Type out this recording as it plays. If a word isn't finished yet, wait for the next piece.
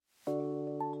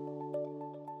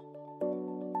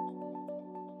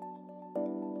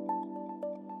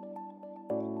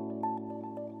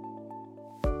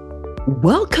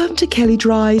Welcome to Kelly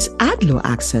Dry's Ad Law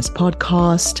Access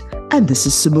podcast, and this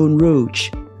is Simone Roach.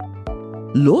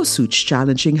 Lawsuits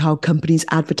challenging how companies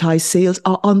advertise sales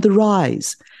are on the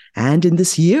rise, and in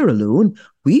this year alone,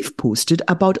 we've posted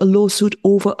about a lawsuit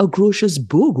over a grocer's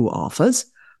BOGO offers,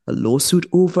 a lawsuit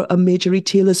over a major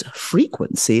retailer's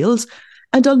frequent sales,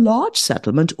 and a large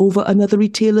settlement over another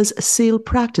retailer's sale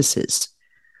practices.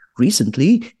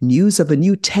 Recently, news of a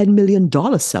new $10 million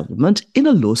settlement in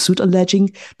a lawsuit alleging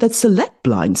that Select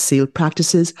Blind's sale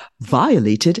practices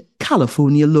violated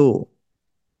California law.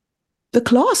 The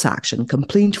class action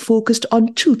complaint focused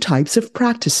on two types of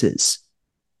practices.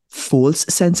 False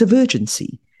sense of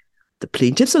urgency. The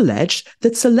plaintiffs alleged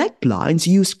that Select Blinds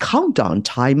used countdown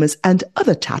timers and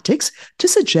other tactics to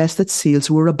suggest that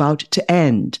sales were about to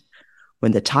end.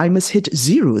 When the timers hit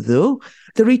zero, though,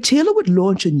 the retailer would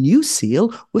launch a new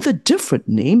sale with a different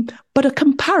name but a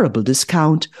comparable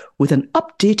discount, with an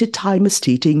updated timer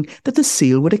stating that the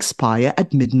sale would expire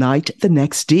at midnight the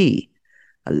next day.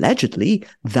 Allegedly,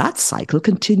 that cycle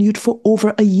continued for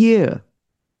over a year.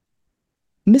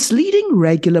 Misleading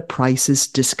regular prices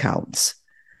discounts.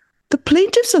 The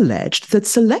plaintiffs alleged that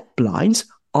Select Blinds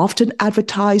often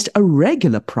advertised a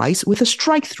regular price with a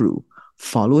strike-through,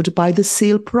 followed by the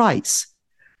sale price.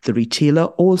 The retailer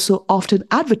also often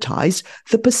advertised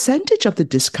the percentage of the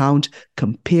discount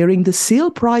comparing the sale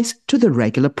price to the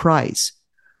regular price.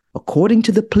 According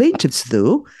to the plaintiffs,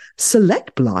 though,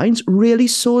 Select Blinds rarely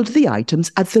sold the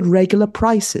items at the regular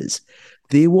prices.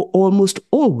 They were almost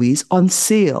always on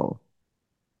sale.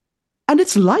 And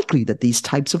it's likely that these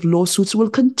types of lawsuits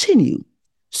will continue,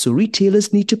 so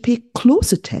retailers need to pay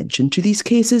close attention to these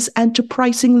cases and to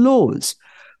pricing laws,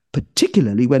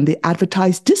 particularly when they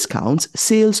advertise discounts,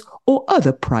 sales, or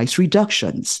other price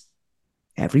reductions.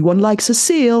 Everyone likes a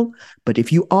sale, but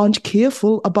if you aren't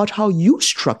careful about how you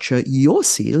structure your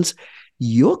sales,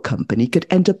 your company could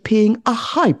end up paying a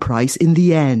high price in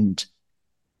the end.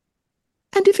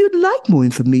 And if you'd like more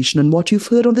information on what you've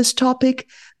heard on this topic,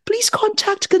 please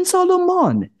contact Gonzalo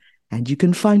Mon, and you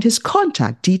can find his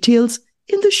contact details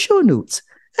in the show notes.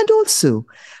 And also,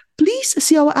 please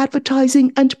see our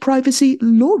Advertising and Privacy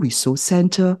Law Resource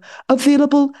Center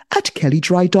available at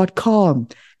kellydry.com.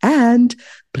 And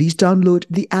please download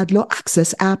the Ad Law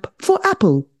Access app for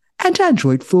Apple and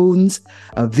Android phones,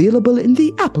 available in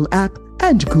the Apple app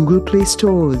and Google Play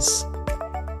stores.